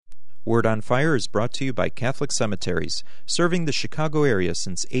Word on Fire is brought to you by Catholic Cemeteries, serving the Chicago area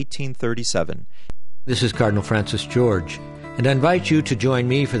since 1837. This is Cardinal Francis George, and I invite you to join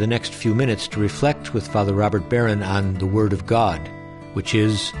me for the next few minutes to reflect with Father Robert Barron on the Word of God, which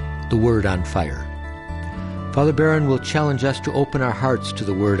is the Word on Fire. Father Barron will challenge us to open our hearts to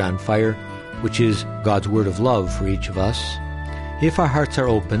the Word on Fire, which is God's word of love for each of us. If our hearts are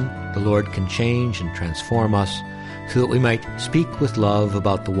open, the Lord can change and transform us so that we might speak with love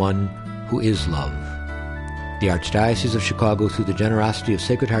about the one who is love. The Archdiocese of Chicago, through the generosity of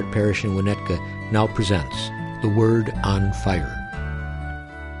Sacred Heart Parish in Winnetka, now presents the Word on Fire.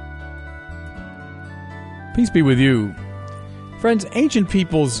 Peace be with you. Friends, ancient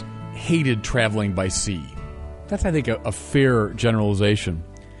peoples hated traveling by sea. That's, I think, a fair generalization.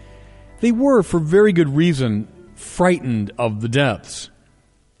 They were, for very good reason, frightened of the depths,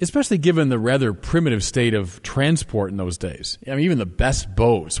 especially given the rather primitive state of transport in those days. I mean, even the best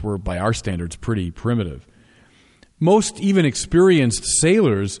boats were, by our standards, pretty primitive. Most even experienced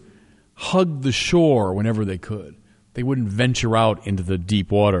sailors hugged the shore whenever they could. They wouldn't venture out into the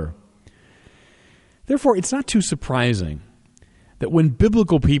deep water. Therefore, it's not too surprising that when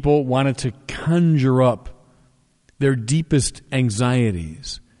biblical people wanted to conjure up their deepest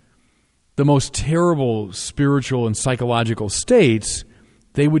anxieties, the most terrible spiritual and psychological states,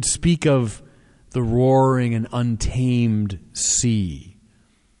 they would speak of the roaring and untamed sea.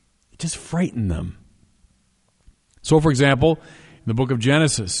 It just frightened them. So, for example, in the book of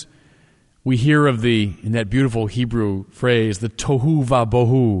Genesis, we hear of in that beautiful Hebrew phrase, the tohu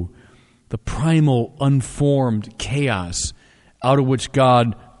vabohu, the primal, unformed chaos out of which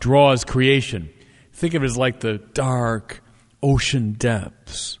God draws creation. Think of it as like the dark ocean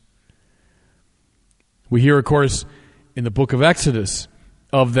depths. We hear, of course, in the book of Exodus,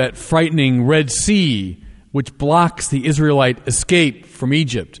 of that frightening Red Sea, which blocks the Israelite escape from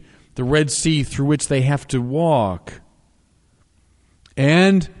Egypt, the Red Sea through which they have to walk.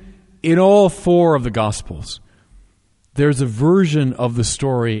 And in all four of the Gospels, there's a version of the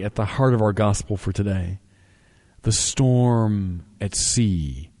story at the heart of our Gospel for today, the storm at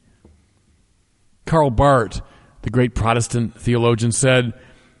sea. Karl Barth, the great Protestant theologian, said,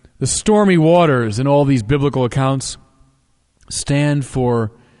 the stormy waters in all these biblical accounts stand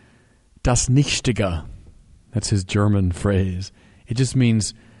for das Nichtige. That's his German phrase. It just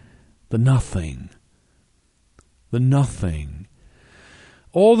means the nothing. The nothing.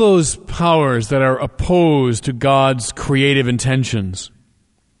 All those powers that are opposed to God's creative intentions.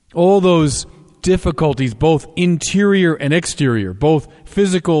 All those difficulties, both interior and exterior, both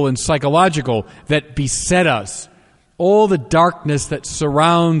physical and psychological, that beset us. All the darkness that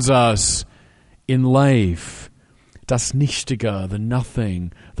surrounds us in life. Das Nichtige, the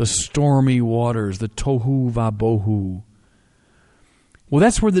nothing, the stormy waters, the tohu vabohu. Well,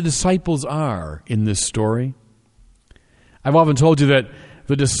 that's where the disciples are in this story. I've often told you that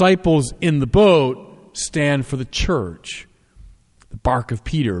the disciples in the boat stand for the church, the bark of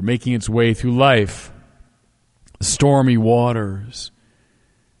Peter making its way through life, the stormy waters,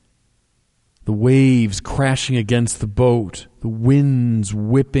 the waves crashing against the boat, the winds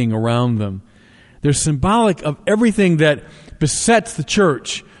whipping around them. They're symbolic of everything that besets the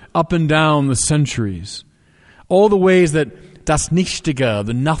church up and down the centuries. All the ways that das Nichtige,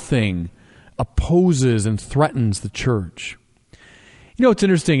 the nothing, opposes and threatens the church. You know what's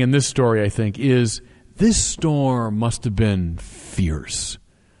interesting in this story, I think, is this storm must have been fierce.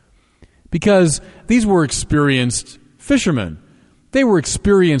 Because these were experienced fishermen. They were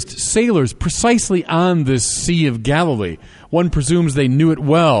experienced sailors precisely on this Sea of Galilee. One presumes they knew it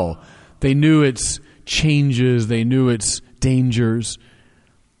well. They knew its changes. They knew its dangers.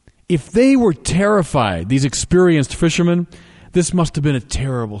 If they were terrified, these experienced fishermen, this must have been a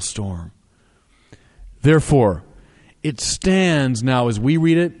terrible storm. Therefore, it stands now, as we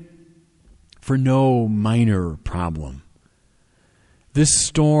read it, for no minor problem. This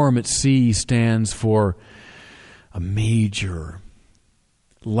storm at sea stands for a major,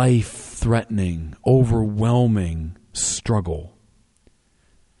 life-threatening, overwhelming struggle.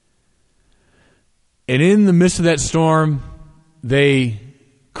 And in the midst of that storm, they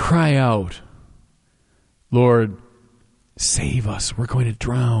cry out, Lord, save us, we're going to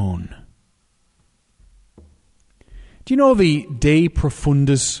drown. Do you know the De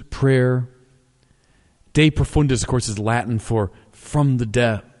Profundis prayer? De Profundis, of course, is Latin for from the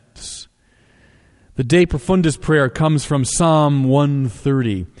depths. The De Profundis prayer comes from Psalm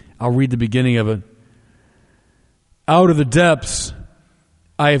 130. I'll read the beginning of it. Out of the depths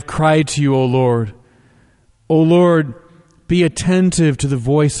I have cried to you, O Lord. O Lord, be attentive to the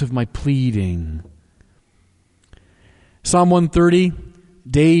voice of my pleading. Psalm 130,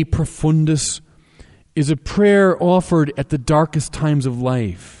 De Profundis is a prayer offered at the darkest times of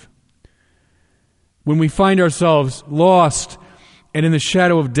life. When we find ourselves lost and in the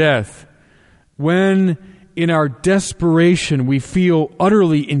shadow of death, when in our desperation we feel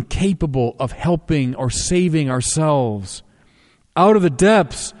utterly incapable of helping or saving ourselves. Out of the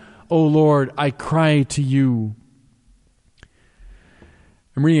depths, O Lord, I cry to you.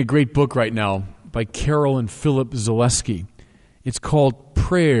 I'm reading a great book right now by Carol and Philip Zaleski. It's called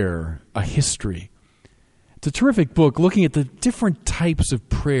Prayer, A History. It's a terrific book looking at the different types of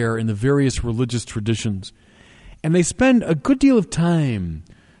prayer in the various religious traditions. And they spend a good deal of time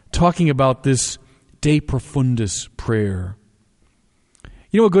talking about this De Profundis prayer.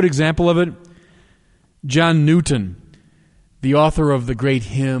 You know a good example of it? John Newton, the author of the great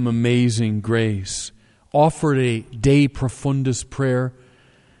hymn Amazing Grace, offered a De Profundis prayer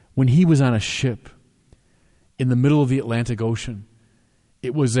when he was on a ship in the middle of the Atlantic Ocean.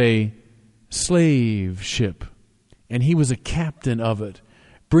 It was a slave ship, and he was a captain of it,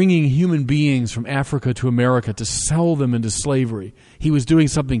 bringing human beings from Africa to America to sell them into slavery. He was doing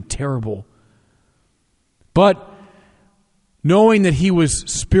something terrible. But knowing that he was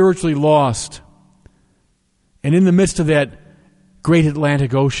spiritually lost, and in the midst of that great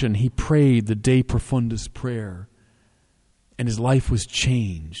Atlantic Ocean, he prayed the De Profundis prayer, and his life was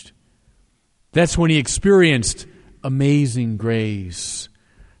changed. That's when he experienced amazing grace.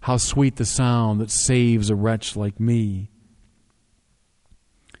 How sweet the sound that saves a wretch like me.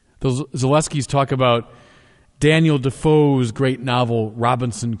 Those Zaleskis talk about Daniel Defoe's great novel,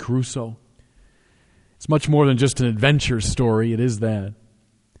 Robinson Crusoe. It's much more than just an adventure story. It is that.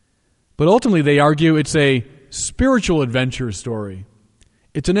 But ultimately, they argue it's a spiritual adventure story.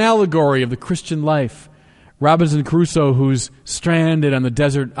 It's an allegory of the Christian life. Robinson Crusoe, who's stranded on the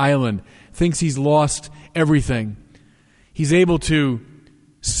desert island, thinks he's lost everything. He's able to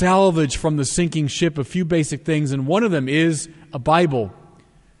salvage from the sinking ship a few basic things, and one of them is a Bible.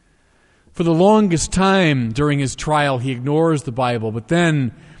 For the longest time during his trial, he ignores the Bible, but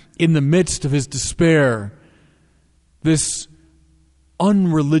then, in the midst of his despair, this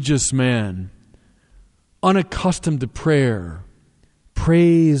unreligious man, unaccustomed to prayer,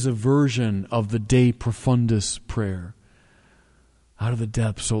 prays a version of the De Profundis prayer. Out of the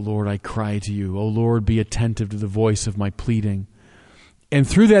depths, O Lord, I cry to you. O Lord, be attentive to the voice of my pleading. And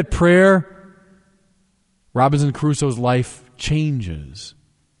through that prayer, Robinson Crusoe's life changes.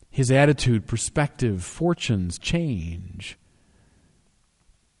 His attitude, perspective, fortunes change.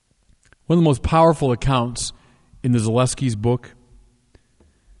 One of the most powerful accounts in the Zaleskis' book,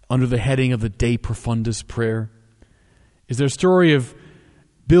 under the heading of the De Profundis prayer, is their story of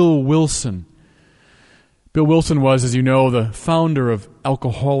Bill Wilson. Bill Wilson was, as you know, the founder of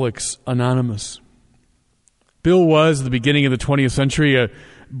Alcoholics Anonymous. Bill was, at the beginning of the 20th century, a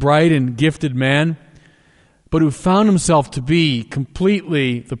bright and gifted man, but who found himself to be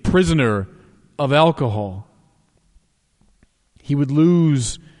completely the prisoner of alcohol. He would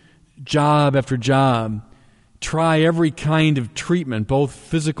lose job after job, try every kind of treatment, both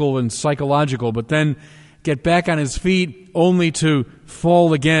physical and psychological, but then get back on his feet only to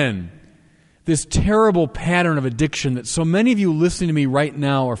fall again. This terrible pattern of addiction that so many of you listening to me right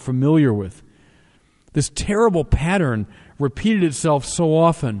now are familiar with. This terrible pattern repeated itself so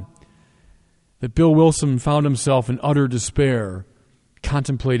often that Bill Wilson found himself in utter despair,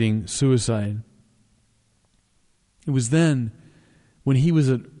 contemplating suicide. It was then, when he was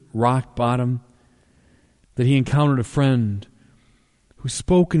at rock bottom, that he encountered a friend who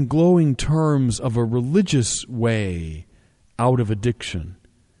spoke in glowing terms of a religious way out of addiction,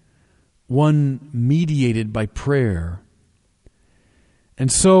 one mediated by prayer.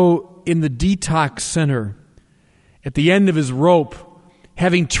 And so, in the detox center, at the end of his rope,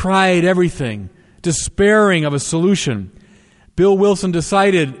 having tried everything, despairing of a solution, Bill Wilson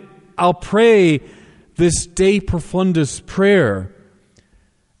decided, I'll pray this De Profundis prayer.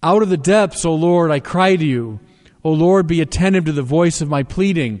 Out of the depths, O Lord, I cry to you. O Lord, be attentive to the voice of my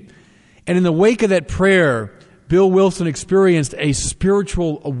pleading. And in the wake of that prayer, Bill Wilson experienced a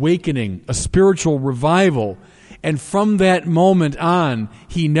spiritual awakening, a spiritual revival. And from that moment on,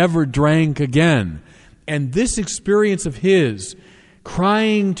 he never drank again. And this experience of his,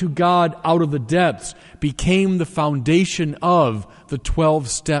 crying to God out of the depths, became the foundation of the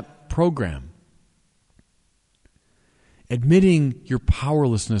 12-step program. Admitting your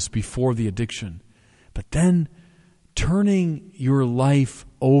powerlessness before the addiction, but then turning your life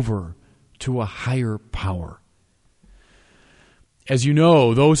over to a higher power. As you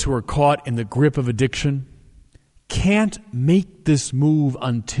know, those who are caught in the grip of addiction can't make this move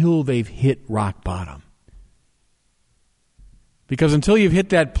until they've hit rock bottom. Because until you've hit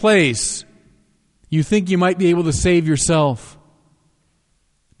that place, you think you might be able to save yourself.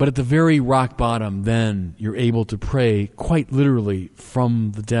 But at the very rock bottom, then you're able to pray quite literally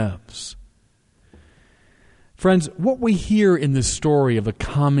from the depths. Friends, what we hear in this story of the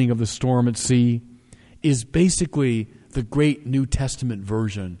calming of the storm at sea is basically the great New Testament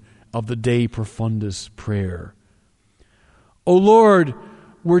version of the De Profundis prayer. "O Lord,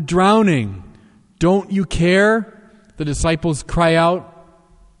 we're drowning. Don't you care?" the disciples cry out.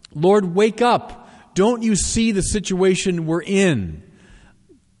 "Lord, wake up. Don't you see the situation we're in?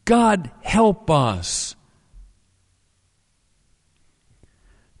 God, help us."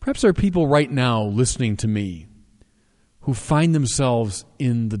 Perhaps there are people right now listening to me who find themselves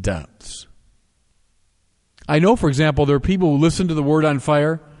in the depths. I know, for example, there are people who listen to the Word on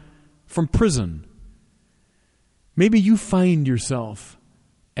Fire from prison. Maybe you find yourself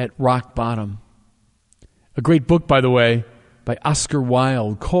at rock bottom. A great book, by the way, by Oscar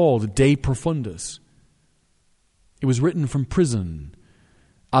Wilde called De Profundis. It was written from prison.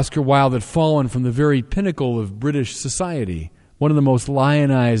 Oscar Wilde had fallen from the very pinnacle of British society, one of the most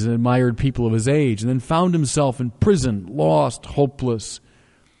lionized and admired people of his age, and then found himself in prison, lost, hopeless.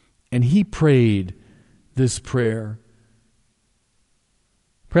 And he prayed this prayer.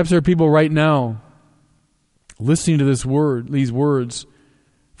 Perhaps there are people right now listening to these words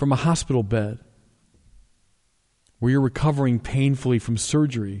from a hospital bed where you're recovering painfully from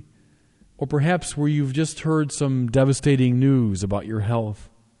surgery, or perhaps where you've just heard some devastating news about your health.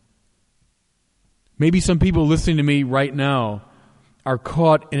 Maybe some people listening to me right now are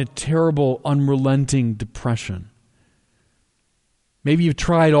caught in a terrible, unrelenting depression. Maybe you've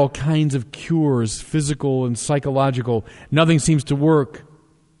tried all kinds of cures, physical and psychological. Nothing seems to work.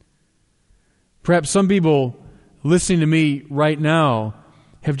 Perhaps some people listening to me right now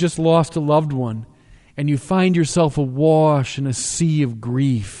have just lost a loved one, and you find yourself awash in a sea of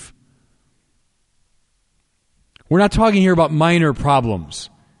grief. We're not talking here about minor problems,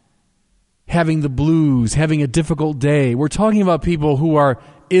 having the blues, having a difficult day. We're talking about people who are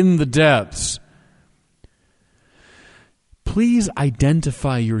in the depths. Please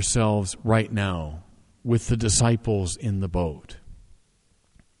identify yourselves right now with the disciples in the boat,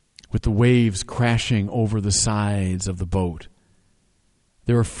 with the waves crashing over the sides of the boat.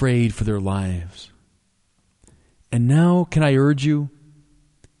 They're afraid for their lives. And now, can I urge you,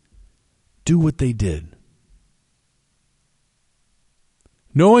 do what they did.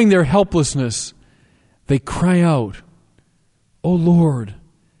 Knowing their helplessness, they cry out, "Oh Lord,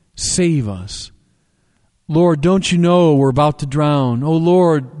 save us. Lord, don't you know we're about to drown? Oh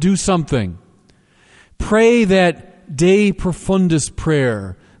Lord, do something." Pray that De Profundis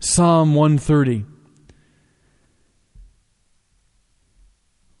prayer, Psalm 130.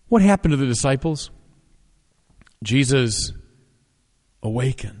 What happened to the disciples? Jesus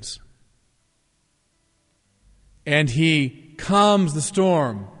awakens. And he calms the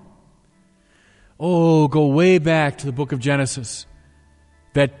storm. Oh, go way back to the book of Genesis.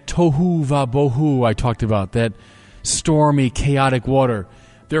 That tohu vabohu I talked about, that stormy, chaotic water.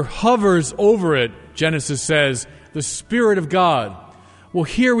 There hovers over it, Genesis says, the Spirit of God. Well,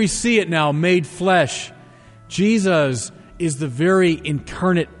 here we see it now, made flesh. Jesus is the very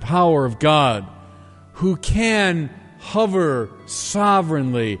incarnate power of God, who can hover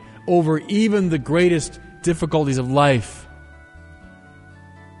sovereignly over even the greatest difficulties of life.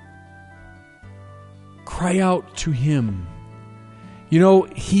 Cry out to Him. You know,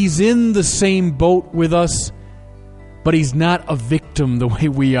 He's in the same boat with us, but He's not a victim the way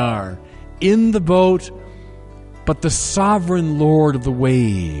we are. In the boat, but the sovereign Lord of the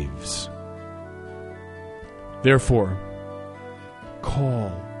waves. Therefore,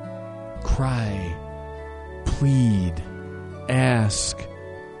 call, cry, plead, ask,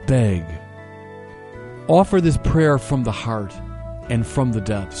 beg. Offer this prayer from the heart and from the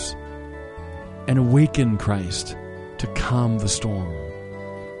depths, and awaken Christ to calm the storm.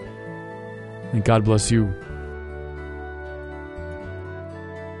 And God bless you.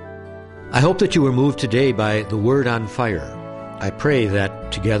 I hope that you were moved today by the Word on Fire. I pray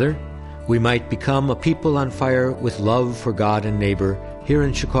that together we might become a people on fire with love for God and neighbor here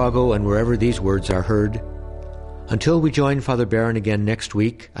in Chicago and wherever these words are heard. Until we join Father Barron again next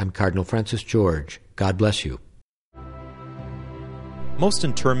week, I'm Cardinal Francis George. God bless you. Most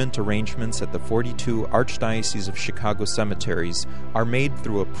interment arrangements at the 42 Archdiocese of Chicago cemeteries are made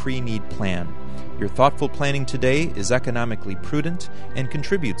through a pre-need plan. Your thoughtful planning today is economically prudent and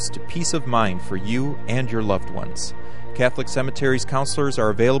contributes to peace of mind for you and your loved ones. Catholic Cemeteries counselors are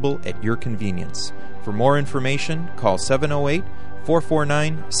available at your convenience. For more information, call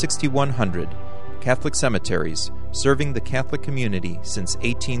 708-449-6100. Catholic Cemeteries, serving the Catholic community since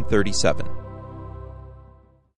 1837.